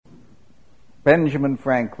Benjamin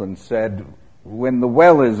Franklin said, "When the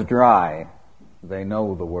well is dry, they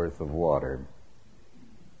know the worth of water."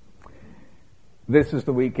 This is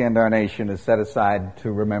the weekend our nation has set aside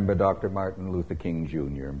to remember Dr. Martin Luther King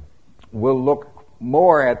Jr. We'll look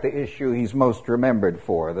more at the issue he's most remembered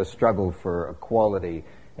for, the struggle for equality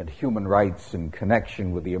and human rights in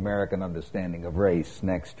connection with the American understanding of race,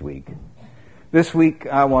 next week. This week,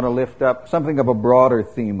 I want to lift up something of a broader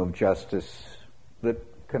theme of justice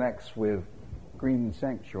that connects with Green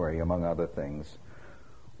Sanctuary, among other things.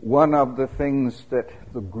 One of the things that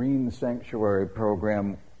the Green Sanctuary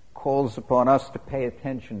program calls upon us to pay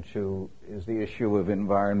attention to is the issue of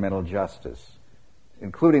environmental justice,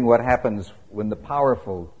 including what happens when the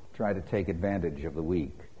powerful try to take advantage of the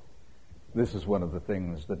weak. This is one of the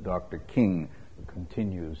things that Dr. King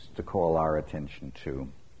continues to call our attention to.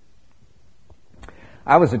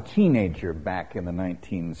 I was a teenager back in the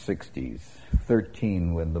 1960s,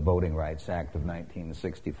 13 when the Voting Rights Act of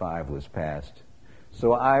 1965 was passed.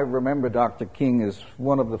 So I remember Dr. King as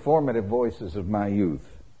one of the formative voices of my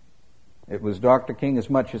youth. It was Dr. King, as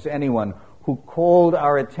much as anyone, who called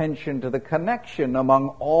our attention to the connection among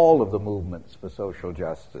all of the movements for social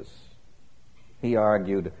justice. He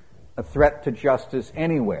argued, a threat to justice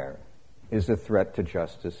anywhere is a threat to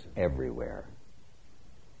justice everywhere.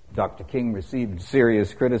 Dr. King received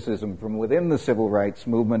serious criticism from within the civil rights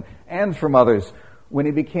movement and from others when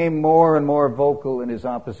he became more and more vocal in his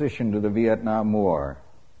opposition to the Vietnam War.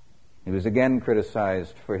 He was again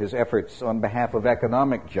criticized for his efforts on behalf of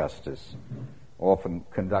economic justice, often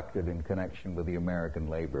conducted in connection with the American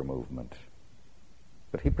labor movement.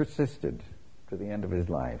 But he persisted to the end of his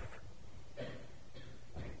life.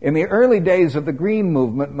 In the early days of the Green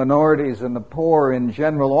Movement, minorities and the poor in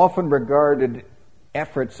general often regarded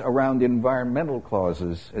efforts around environmental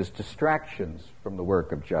causes as distractions from the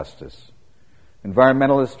work of justice.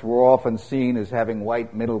 Environmentalists were often seen as having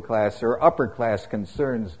white middle-class or upper-class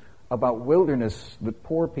concerns about wilderness that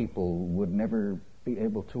poor people would never be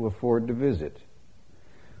able to afford to visit.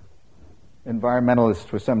 Environmentalists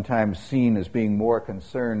were sometimes seen as being more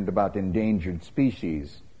concerned about endangered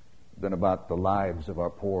species than about the lives of our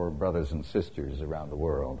poor brothers and sisters around the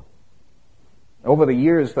world. Over the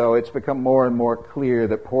years, though, it's become more and more clear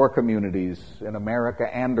that poor communities in America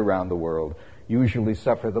and around the world usually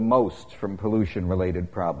suffer the most from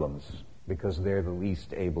pollution-related problems because they're the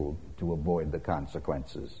least able to avoid the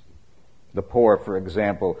consequences. The poor, for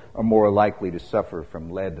example, are more likely to suffer from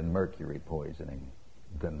lead and mercury poisoning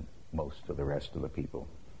than most of the rest of the people.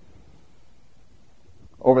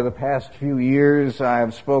 Over the past few years, I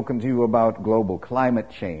have spoken to you about global climate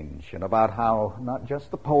change and about how not just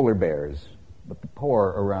the polar bears, but the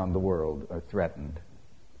poor around the world are threatened.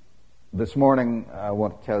 This morning, I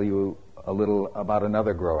want to tell you a little about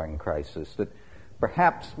another growing crisis that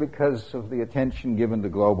perhaps because of the attention given to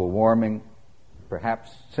global warming,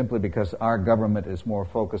 perhaps simply because our government is more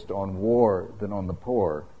focused on war than on the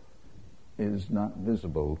poor, is not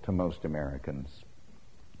visible to most Americans.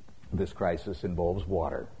 This crisis involves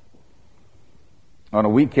water. On a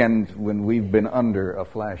weekend when we've been under a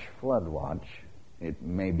flash flood watch, it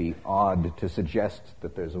may be odd to suggest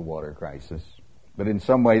that there's a water crisis, but in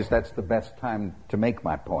some ways that's the best time to make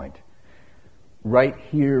my point. Right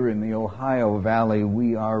here in the Ohio Valley,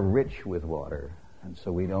 we are rich with water, and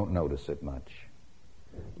so we don't notice it much.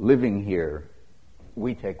 Living here,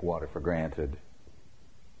 we take water for granted.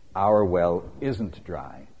 Our well isn't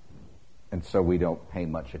dry, and so we don't pay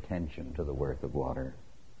much attention to the worth of water.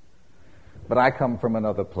 But I come from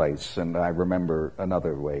another place, and I remember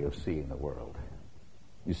another way of seeing the world.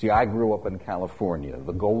 You see, I grew up in California,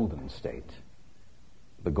 the Golden State.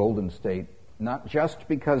 The Golden State, not just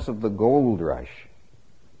because of the gold rush,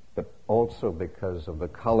 but also because of the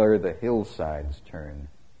color the hillsides turn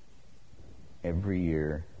every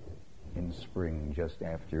year in spring just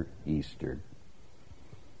after Easter.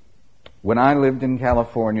 When I lived in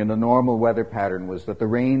California, the normal weather pattern was that the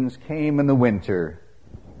rains came in the winter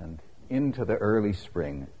and into the early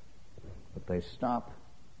spring, but they stop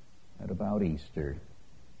at about Easter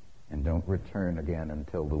and don't return again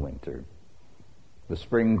until the winter. The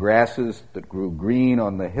spring grasses that grew green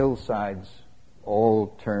on the hillsides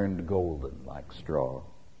all turned golden like straw.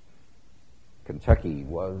 Kentucky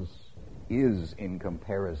is in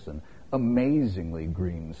comparison amazingly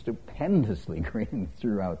green, stupendously green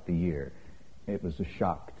throughout the year. It was a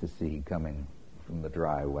shock to see coming from the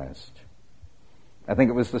dry West. I think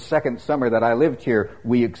it was the second summer that I lived here,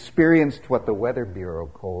 we experienced what the Weather Bureau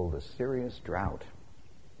called a serious drought.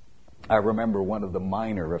 I remember one of the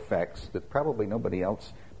minor effects that probably nobody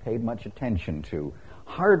else paid much attention to.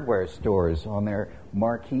 Hardware stores on their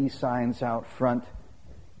marquee signs out front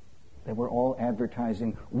They were all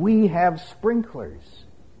advertising, "We have sprinklers."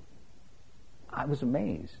 I was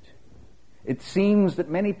amazed. It seems that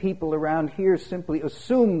many people around here simply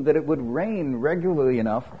assumed that it would rain regularly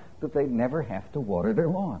enough that they'd never have to water their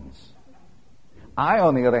lawns. I,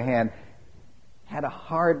 on the other hand, had a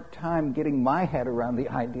hard time getting my head around the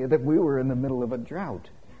idea that we were in the middle of a drought,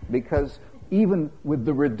 because even with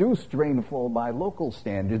the reduced rainfall by local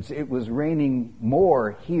standards, it was raining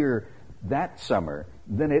more here that summer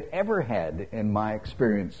than it ever had in my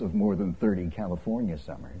experience of more than 30 California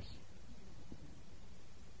summers.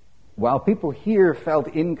 While people here felt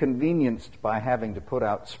inconvenienced by having to put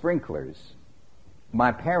out sprinklers,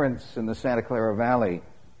 my parents in the Santa Clara Valley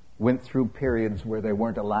went through periods where they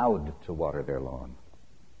weren't allowed to water their lawn.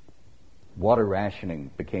 Water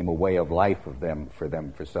rationing became a way of life for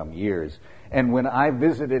them for some years. And when I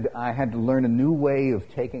visited, I had to learn a new way of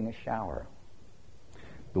taking a shower.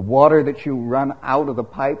 The water that you run out of the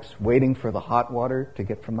pipes, waiting for the hot water to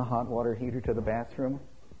get from the hot water heater to the bathroom,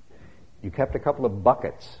 you kept a couple of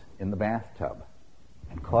buckets in the bathtub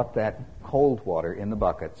and caught that cold water in the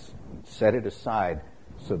buckets and set it aside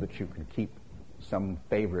so that you could keep some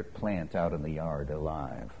favorite plant out in the yard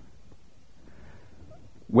alive.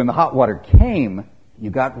 When the hot water came, you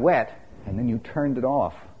got wet, and then you turned it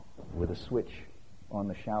off with a switch on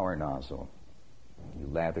the shower nozzle. You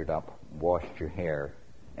lathered up, washed your hair,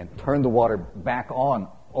 and turned the water back on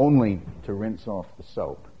only to rinse off the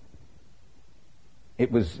soap.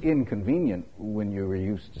 It was inconvenient when you were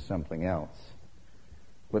used to something else.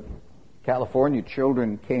 But California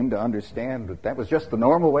children came to understand that that was just the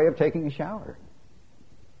normal way of taking a shower.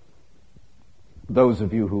 Those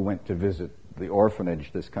of you who went to visit the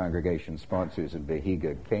orphanage this congregation sponsors in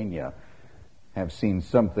Vihiga, Kenya, have seen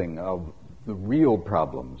something of the real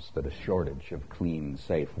problems that a shortage of clean,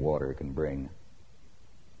 safe water can bring.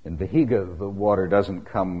 In Vihiga, the water doesn't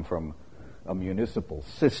come from a municipal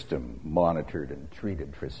system monitored and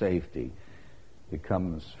treated for safety. It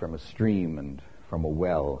comes from a stream and from a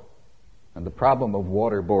well. And the problem of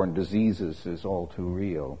waterborne diseases is all too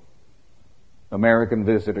real. American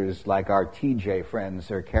visitors, like our TJ friends,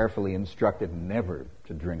 are carefully instructed never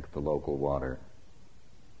to drink the local water.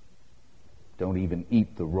 Don't even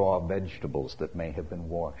eat the raw vegetables that may have been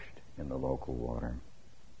washed in the local water.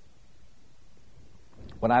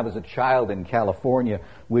 When I was a child in California,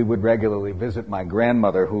 we would regularly visit my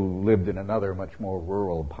grandmother, who lived in another much more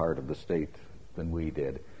rural part of the state than we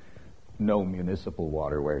did. No municipal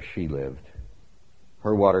water where she lived.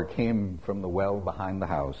 Her water came from the well behind the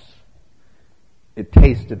house. It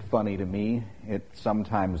tasted funny to me. It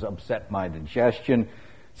sometimes upset my digestion,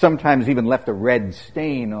 sometimes even left a red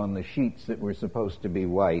stain on the sheets that were supposed to be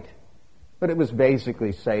white. But it was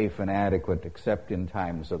basically safe and adequate, except in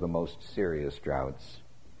times of the most serious droughts.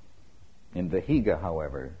 In Vihiga,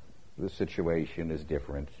 however, the situation is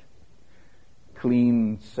different.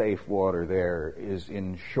 Clean, safe water there is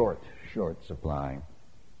in short supply,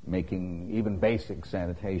 making even basic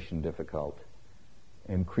sanitation difficult,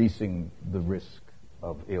 increasing the risk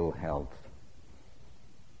of ill health.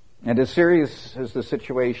 And as serious as the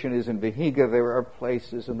situation is in Vihiga, there are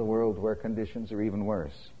places in the world where conditions are even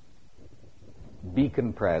worse.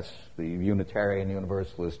 Beacon Press, the Unitarian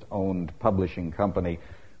Universalist-owned publishing company,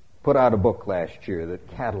 put out a book last year that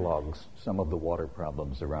catalogs some of the water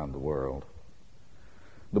problems around the world.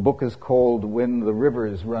 The book is called When the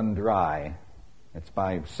Rivers Run Dry. It's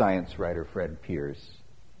by science writer Fred Pierce.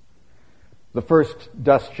 The first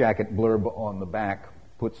dust jacket blurb on the back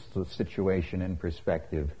puts the situation in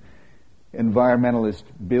perspective. Environmentalist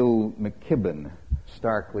Bill McKibben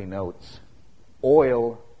starkly notes,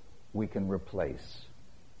 oil we can replace.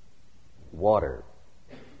 Water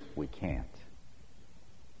we can't.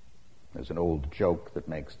 There's an old joke that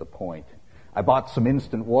makes the point. I bought some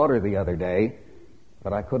instant water the other day,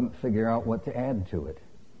 but I couldn't figure out what to add to it.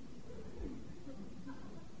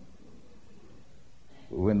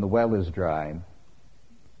 When the well is dry,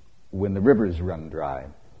 when the rivers run dry,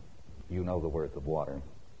 you know the worth of water.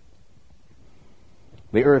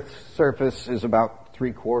 The Earth's surface is about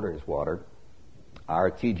 3/4 water.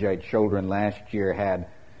 Our TJ children last year had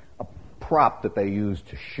a prop that they used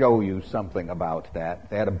to show you something about that.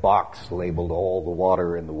 They had a box labeled all the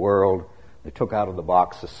water in the world. They took out of the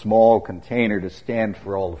box a small container to stand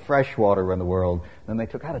for all the fresh water in the world. Then they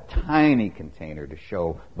took out a tiny container to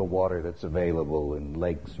show the water that's available in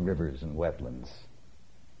lakes, rivers, and wetlands.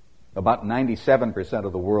 About 97%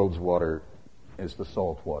 of the world's water is the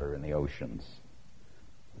salt water in the oceans.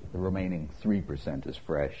 The remaining 3% is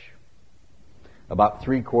fresh. About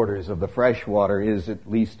 3/4 of the fresh water is, at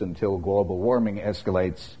least until global warming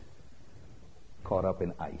escalates, caught up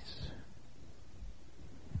in ice.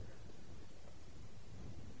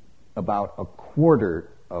 About a quarter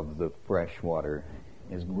of the fresh water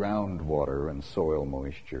is groundwater and soil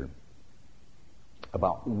moisture.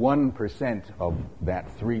 About 1% of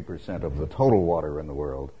that 3% of the total water in the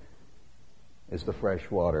world is the fresh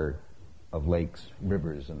water of lakes,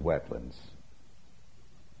 rivers, and wetlands.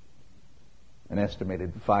 An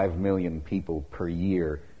estimated 5 million people per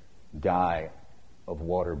year die of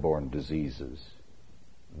waterborne diseases.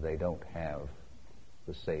 They don't have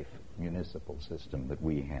the safe municipal system that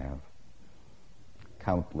we have.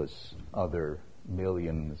 Countless other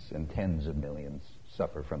millions and tens of millions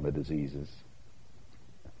suffer from the diseases.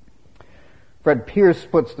 Fred Pierce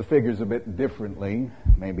puts the figures a bit differently.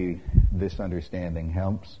 Maybe this understanding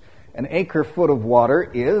helps. An acre-foot of water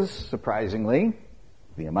is, surprisingly,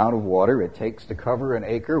 the amount of water it takes to cover an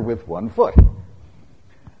acre with 1 foot.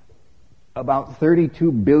 About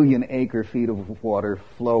 32 billion acre-feet of water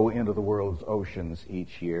flow into the world's oceans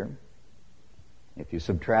each year. If you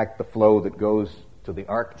subtract the flow that goes to the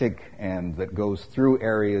Arctic and that goes through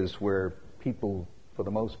areas where people, for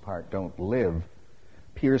the most part, don't live,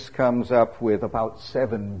 Pierce comes up with about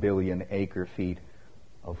 7 billion acre-feet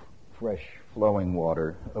of fresh flowing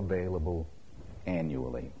water available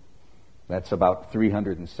annually. That's about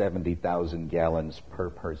 370,000 gallons per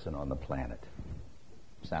person on the planet.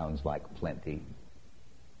 Sounds like plenty.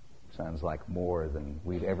 Sounds like more than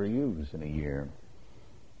we'd ever use in a year.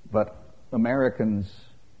 But Americans,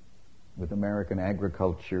 with American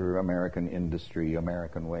agriculture, American industry,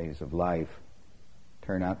 American ways of life,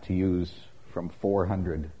 turn out to use from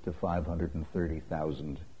 400 to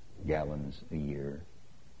 530,000 gallons a year,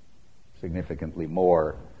 significantly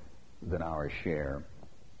more than our share.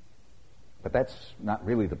 But that's not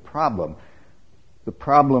really the problem. The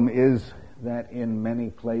problem is that in many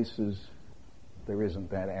places there isn't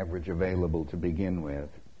that average available to begin with.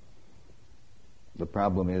 The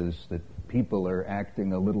problem is that people are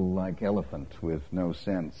acting a little like elephants with no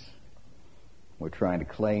sense. We're trying to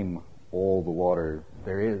claim all the water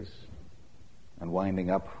there is and winding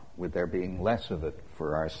up with there being less of it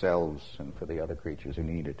for ourselves and for the other creatures who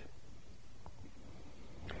need it.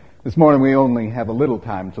 This morning we only have a little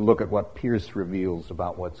time to look at what Pierce reveals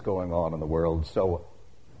about what's going on in the world, so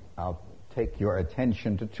I'll take your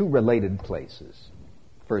attention to two related places.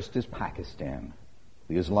 First is Pakistan,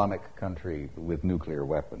 the Islamic country with nuclear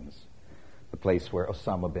weapons, the place where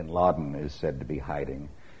Osama bin Laden is said to be hiding,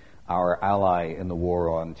 our ally in the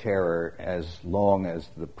war on terror as long as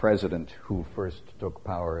the president who first took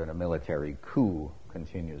power in a military coup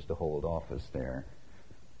continues to hold office there.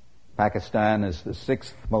 Pakistan is the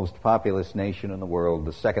sixth most populous nation in the world,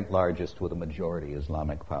 the second largest with a majority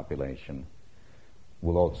Islamic population.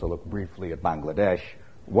 We'll also look briefly at Bangladesh,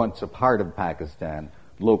 once a part of Pakistan,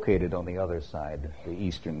 located on the other side, the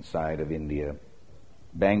eastern side of India.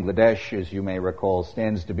 Bangladesh, as you may recall,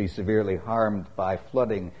 stands to be severely harmed by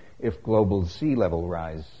flooding if global sea level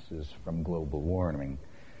rises from global warming.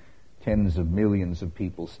 Tens of millions of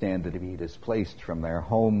people stand to be displaced from their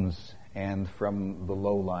homes and from the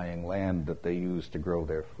low-lying land that they use to grow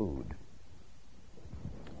their food.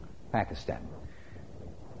 Pakistan.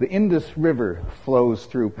 The Indus River flows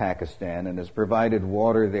through Pakistan and has provided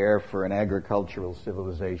water there for an agricultural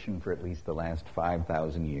civilization for at least the last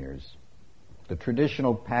 5,000 years. The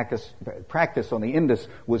traditional practice on the Indus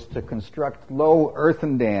was to construct low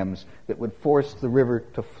earthen dams that would force the river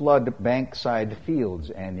to flood bankside fields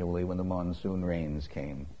annually when the monsoon rains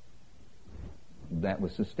came. That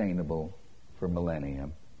was sustainable for millennia.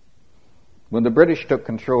 When the British took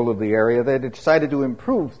control of the area, they decided to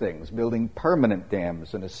improve things, building permanent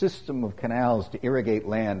dams and a system of canals to irrigate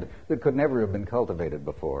land that could never have been cultivated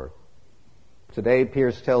before. Today,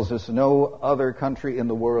 Pierce tells us no other country in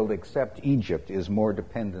the world except Egypt is more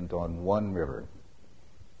dependent on one river.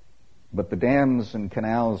 But the dams and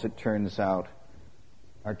canals, it turns out,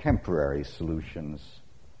 are temporary solutions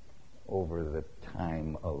over the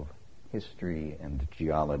time of history and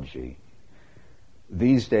geology.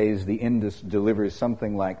 These days, the Indus delivers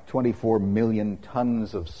something like 24 million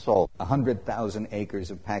tons of salt. 100,000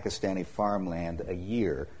 acres of Pakistani farmland a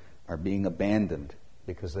year are being abandoned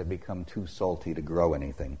because they become too salty to grow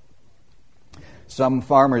anything. Some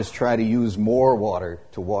farmers try to use more water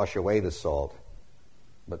to wash away the salt,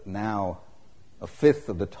 but now a fifth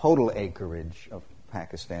of the total acreage of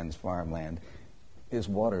Pakistan's farmland is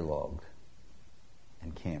waterlogged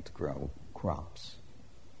and can't grow crops.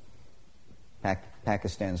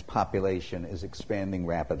 Pakistan's population is expanding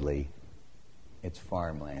rapidly. Its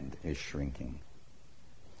farmland is shrinking.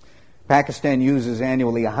 Pakistan uses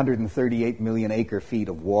annually 138 million acre-feet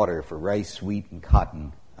of water for rice, wheat, and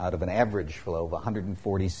cotton out of an average flow of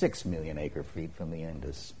 146 million acre-feet from the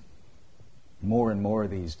Indus. More and more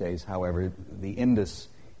these days, however, the Indus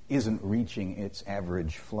isn't reaching its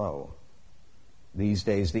average flow. These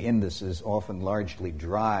days, the Indus is often largely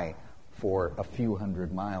dry for a few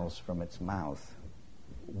hundred miles from its mouth.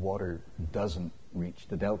 Water doesn't reach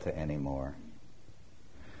the delta anymore.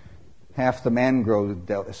 Half the mangrove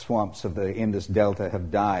swamps of the Indus Delta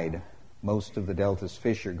have died. Most of the delta's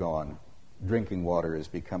fish are gone. Drinking water is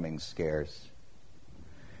becoming scarce.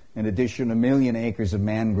 In addition, 1 million acres of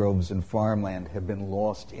mangroves and farmland have been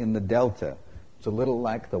lost in the delta. It's a little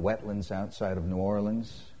like the wetlands outside of New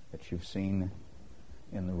Orleans that you've seen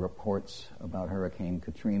in the reports about Hurricane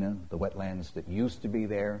Katrina. The wetlands that used to be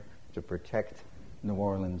there to protect New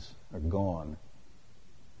Orleans are gone.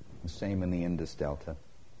 The same in the Indus Delta.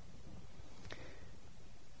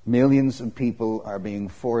 Millions of people are being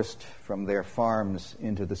forced from their farms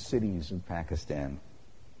into the cities of Pakistan.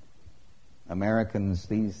 Americans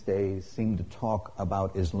these days seem to talk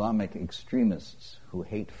about Islamic extremists who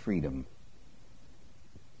hate freedom.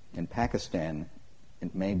 In Pakistan,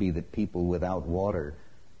 it may be that people without water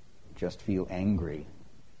just feel angry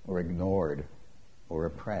or ignored or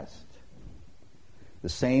oppressed. The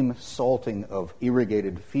same salting of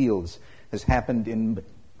irrigated fields has happened in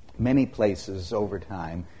many places over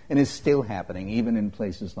time and is still happening even in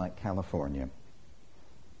places like California.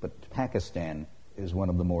 But Pakistan is one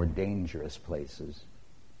of the more dangerous places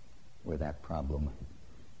where that problem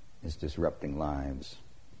is disrupting lives.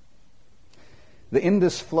 The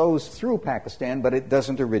Indus flows through Pakistan, but it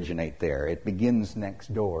doesn't originate there. It begins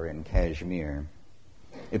next door in Kashmir.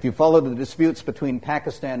 If you follow the disputes between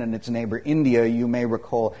Pakistan and its neighbor India, you may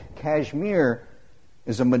recall Kashmir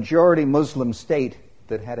is a majority Muslim state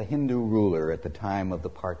that had a Hindu ruler at the time of the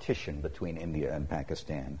partition between India and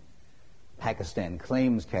Pakistan. Pakistan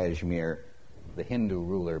claims Kashmir. The Hindu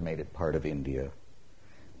ruler made it part of India.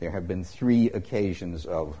 There have been 3 occasions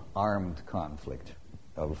of armed conflict,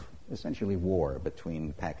 of essentially war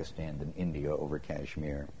between Pakistan and India over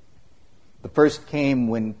Kashmir. The first came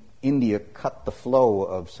when India cut the flow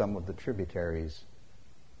of some of the tributaries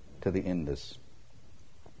to the Indus.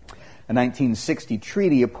 A 1960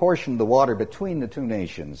 treaty apportioned the water between the two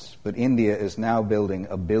nations, but India is now building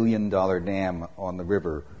a $1 billion dam on the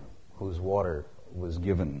river whose water was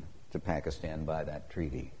given to Pakistan by that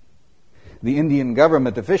treaty. The Indian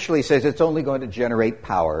government officially says it's only going to generate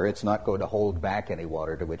power. It's not going to hold back any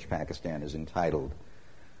water to which Pakistan is entitled.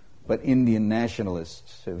 But Indian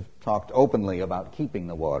nationalists have talked openly about keeping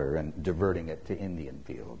the water and diverting it to Indian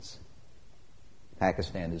fields.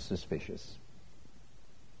 Pakistan is suspicious.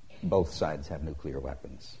 Both sides have nuclear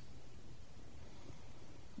weapons.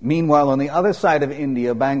 Meanwhile, on the other side of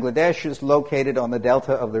India, Bangladesh is located on the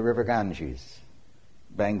delta of the river Ganges.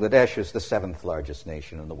 Bangladesh is the 7th largest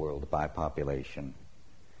nation in the world by population.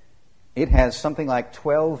 It has something like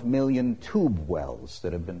 12 million tube wells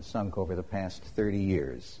that have been sunk over the past 30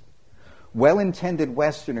 years. Well-intended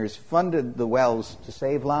Westerners funded the wells to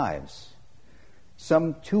save lives.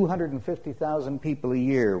 Some 250,000 people a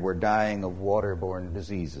year were dying of waterborne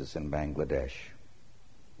diseases in Bangladesh.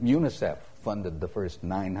 UNICEF funded the first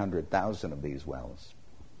 900,000 of these wells.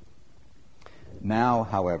 Now,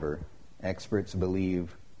 however, experts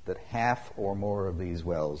believe that half or more of these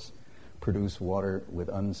wells produce water with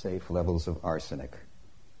unsafe levels of arsenic.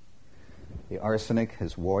 The arsenic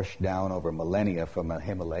has washed down over millennia from the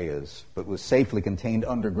Himalayas, but was safely contained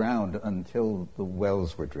underground until the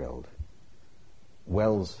wells were drilled.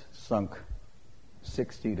 Wells sunk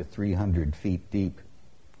 60 to 300 feet deep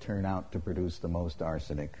turn out to produce the most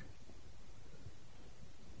arsenic.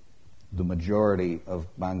 The majority of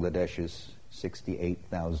Bangladesh's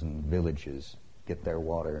 68,000 villages get their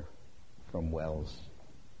water from wells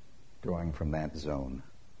drawing from that zone.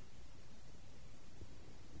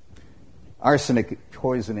 Arsenic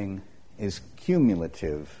poisoning is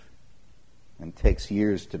cumulative and takes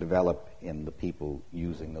years to develop in the people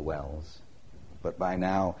using the wells. But by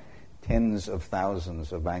now, tens of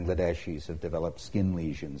thousands of Bangladeshis have developed skin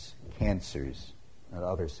lesions, cancers, and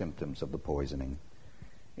other symptoms of the poisoning.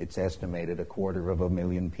 It's estimated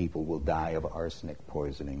 250,000 people will die of arsenic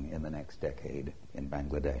poisoning in the next decade in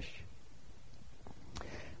Bangladesh.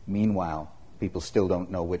 Meanwhile, people still don't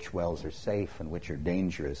know which wells are safe and which are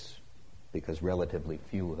dangerous because relatively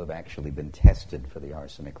few have actually been tested for the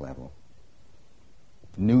arsenic level.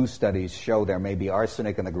 New studies show there may be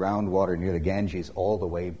arsenic in the groundwater near the Ganges all the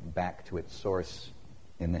way back to its source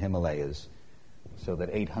in the Himalayas, so that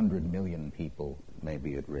 800 million people may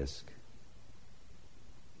be at risk.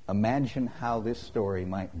 Imagine how this story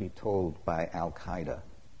might be told by Al-Qaeda.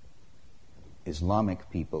 Islamic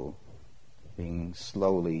people being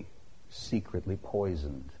slowly, secretly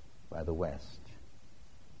poisoned by the West.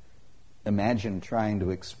 Imagine trying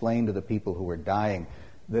to explain to the people who are dying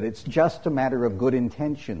that it's just a matter of good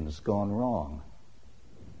intentions gone wrong.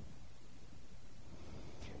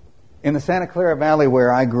 In the Santa Clara Valley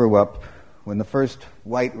where I grew up, when the first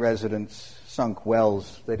white residents sunk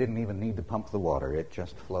wells, they didn't even need to pump the water. It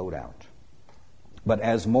just flowed out. But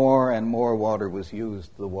as more and more water was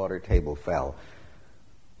used, the water table fell.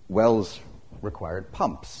 Wells required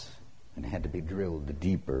pumps and had to be drilled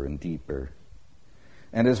deeper and deeper.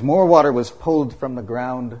 And as more water was pulled from the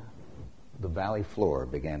ground, the valley floor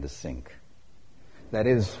began to sink. That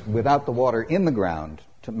is, without the water in the ground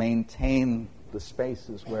to maintain the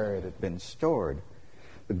spaces where it had been stored,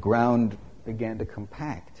 the ground began to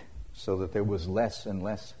compact so that there was less and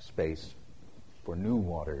less space for new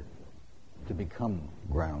water to become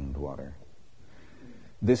groundwater.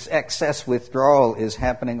 This excess withdrawal is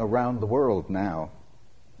happening around the world now.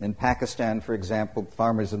 In Pakistan, for example,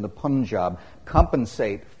 farmers in the Punjab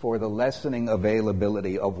compensate for the lessening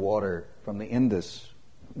availability of water from the Indus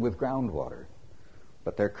with groundwater.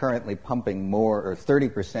 But they're currently pumping more, or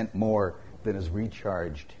 30% more, than is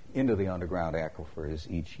recharged into the underground aquifers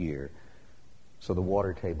each year. So the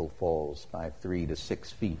water table falls by 3 to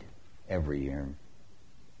 6 feet every year.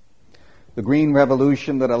 The Green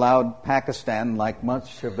Revolution that allowed Pakistan, like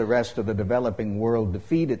much of the rest of the developing world, to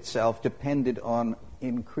feed itself depended on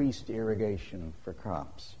increased irrigation for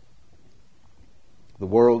crops. The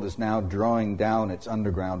world is now drawing down its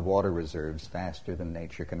underground water reserves faster than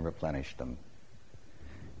nature can replenish them.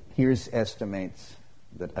 Here's estimates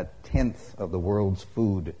that 1/10 of the world's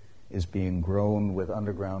food is being grown with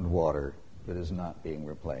underground water that is not being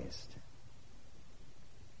replaced.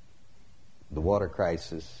 The water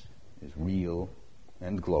crisis is real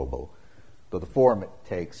and global, though the form it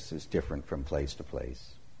takes is different from place to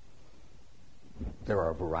place. There are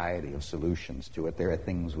a variety of solutions to it. There are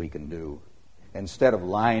things we can do. Instead of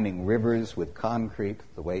lining rivers with concrete,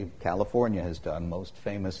 the way California has done, most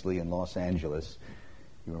famously in Los Angeles,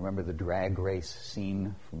 you remember the drag race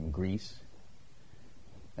scene from Greece?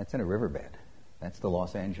 That's in a riverbed. That's the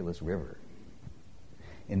Los Angeles River.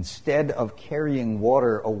 Instead of carrying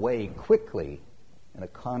water away quickly in a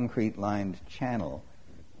concrete-lined channel,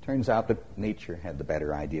 turns out that nature had the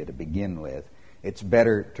better idea to begin with. It's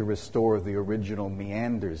better to restore the original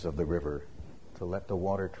meanders of the river, to let the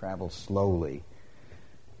water travel slowly,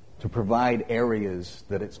 to provide areas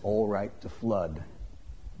that it's all right to flood.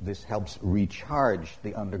 This helps recharge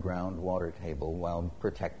the underground water table while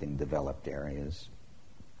protecting developed areas.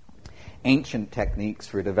 Ancient techniques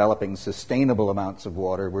for developing sustainable amounts of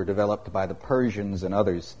water were developed by the Persians and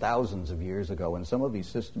others thousands of years ago, and some of these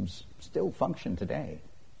systems still function today,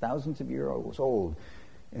 thousands of years old,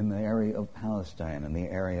 in the area of Palestine and the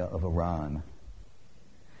area of Iran.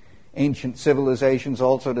 Ancient civilizations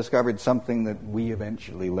also discovered something that we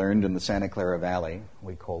eventually learned in the Santa Clara Valley.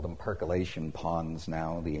 We call them percolation ponds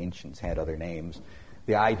now. The ancients had other names.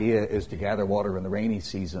 The idea is to gather water in the rainy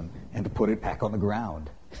season and to put it back on the ground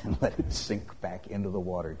and let it sink back into the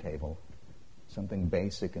water table. Something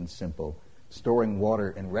basic and simple. Storing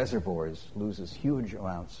water in reservoirs loses huge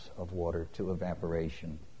amounts of water to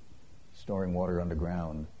evaporation. Storing water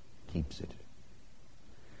underground keeps it.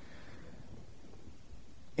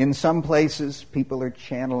 In some places, people are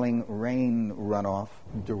channeling rain runoff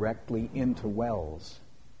directly into wells.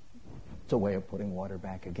 It's a way of putting water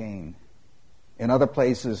back again. In other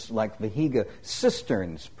places, like Vihiga,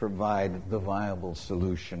 cisterns provide the viable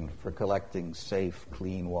solution for collecting safe,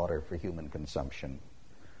 clean water for human consumption.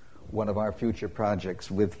 One of our future projects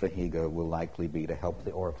with Vihiga will likely be to help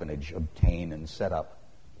the orphanage obtain and set up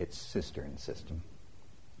its cistern system.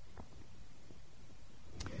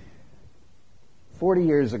 40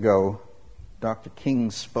 years ago, Dr. King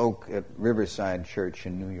spoke at Riverside Church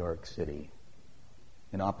in New York City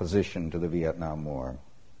in opposition to the Vietnam War.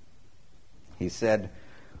 He said,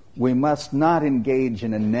 "We must not engage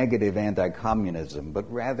in a negative anti-communism,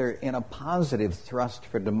 but rather in a positive thrust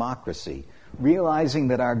for democracy, realizing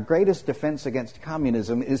that our greatest defense against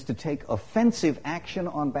communism is to take offensive action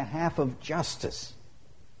on behalf of justice.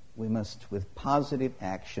 We must, with positive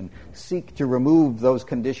action, seek to remove those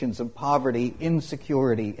conditions of poverty,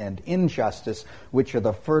 insecurity, and injustice which are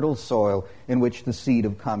the fertile soil in which the seed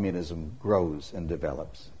of communism grows and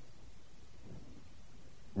develops."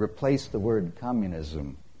 Replace the word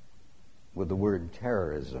communism with the word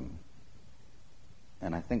terrorism.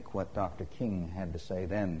 And I think what Dr. King had to say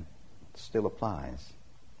then still applies.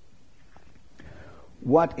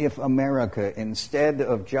 What if America, instead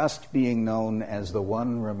of just being known as the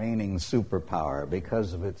one remaining superpower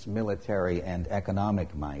because of its military and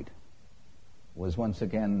economic might, was once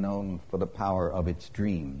again known for the power of its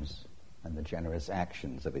dreams and the generous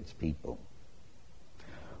actions of its people?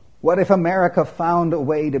 What if America found a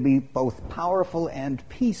way to be both powerful and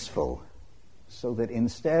peaceful, so that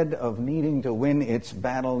instead of needing to win its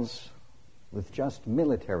battles with just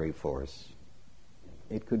military force,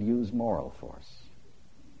 it could use moral force?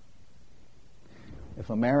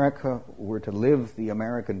 If America were to live the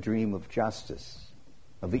American dream of justice,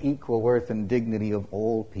 of the equal worth and dignity of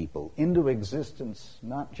all people, into existence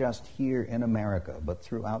not just here in America, but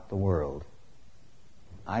throughout the world,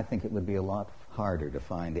 I think it would be a lot harder to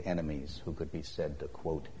find enemies who could be said to,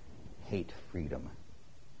 quote, hate freedom.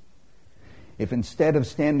 If instead of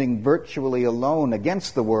standing virtually alone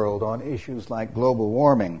against the world on issues like global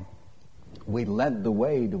warming, we led the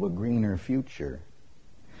way to a greener future,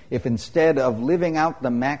 if instead of living out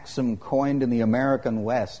the maxim coined in the American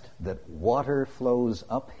West that water flows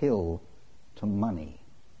uphill to money,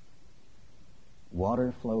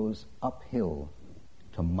 water flows uphill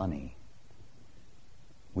to money,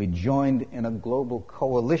 we joined in a global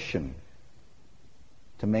coalition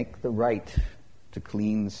to make the right to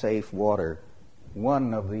clean, safe water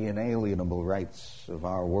one of the inalienable rights of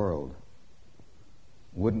our world,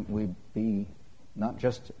 wouldn't we be not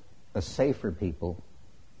just a safer people,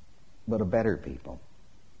 but a better people?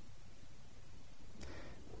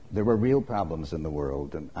 There are real problems in the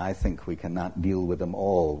world, and I think we cannot deal with them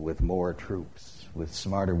all with more troops, with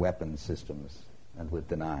smarter weapon systems, and with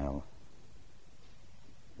denial.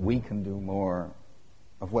 We can do more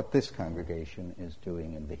of what this congregation is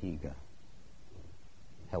doing in Vihiga,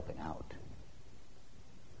 helping out.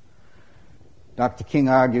 Dr. King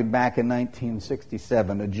argued back in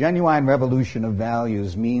 1967, a genuine revolution of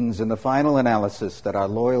values means in the final analysis that our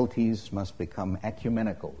loyalties must become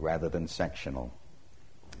ecumenical rather than sectional.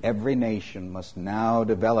 Every nation must now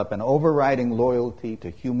develop an overriding loyalty to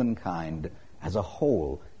humankind as a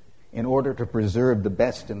whole in order to preserve the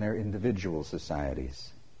best in their individual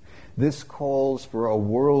societies. This calls for a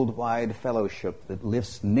worldwide fellowship that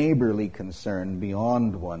lifts neighborly concern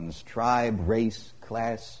beyond one's tribe, race,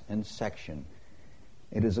 class, and section.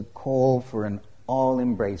 It is a call for an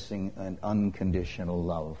all-embracing and unconditional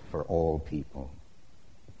love for all people.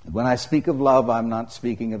 And when I speak of love, I'm not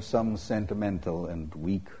speaking of some sentimental and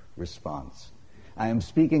weak response. I am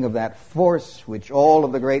speaking of that force which all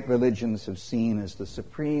of the great religions have seen as the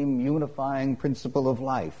supreme unifying principle of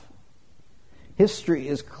life. History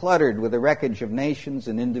is cluttered with the wreckage of nations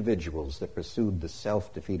and individuals that pursued the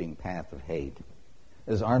self-defeating path of hate.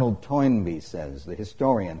 As Arnold Toynbee says, the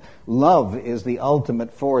historian, love is the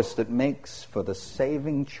ultimate force that makes for the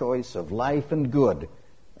saving choice of life and good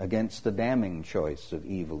against the damning choice of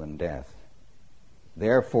evil and death.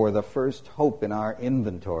 Therefore, the first hope in our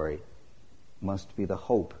inventory must be the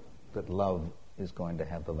hope that love is going to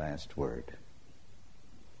have the last word.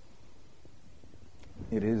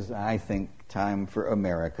 It is, I think, time for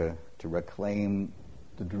America to reclaim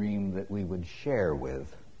the dream that we would share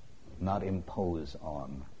with, not impose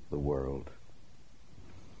on, the world.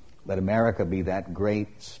 Let America be that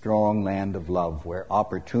great, strong land of love where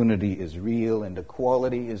opportunity is real and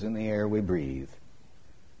equality is in the air we breathe.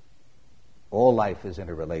 All life is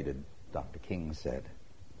interrelated, Dr. King said.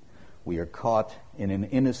 We are caught in an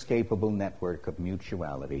inescapable network of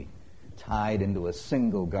mutuality, tied into a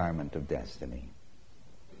single garment of destiny.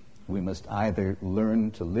 We must either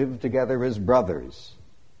learn to live together as brothers,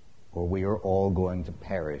 or we are all going to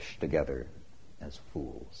perish together as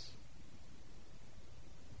fools.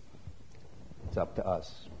 It's up to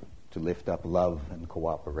us to lift up love and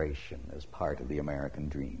cooperation as part of the American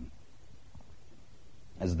dream.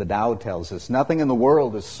 As the Tao tells us, nothing in the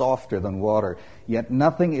world is softer than water, yet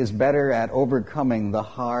nothing is better at overcoming the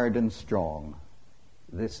hard and strong.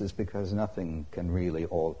 This is because nothing can really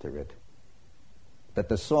alter it. That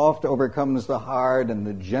the soft overcomes the hard and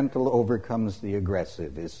the gentle overcomes the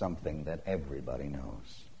aggressive is something that everybody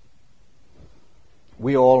knows.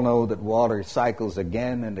 We all know that water cycles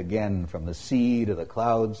again and again from the sea to the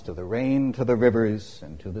clouds to the rain to the rivers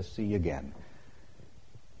and to the sea again.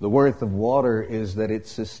 The worth of water is that it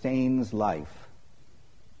sustains life,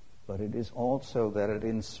 but it is also that it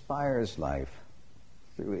inspires life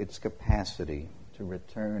through its capacity to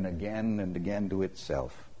return again and again to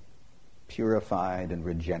itself, purified and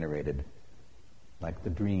regenerated, like the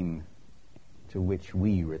dream to which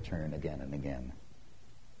we return again and again.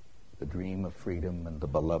 The dream of freedom and the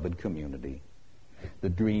beloved community. The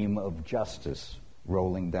dream of justice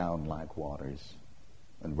rolling down like waters,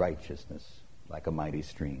 and righteousness like a mighty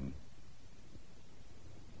stream.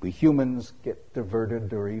 We humans get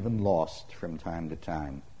diverted or even lost from time to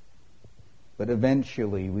time, but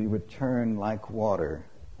eventually we return like water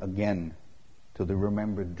again to the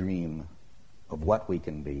remembered dream of what we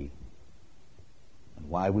can be and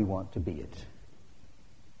why we want to be it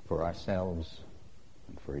for ourselves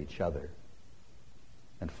and for each other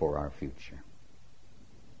and for our future.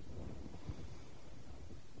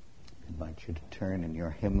 I invite you to turn in your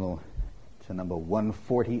hymnal to number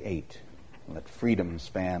 148. Let freedom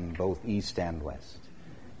span both east and west.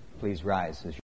 Please rise as you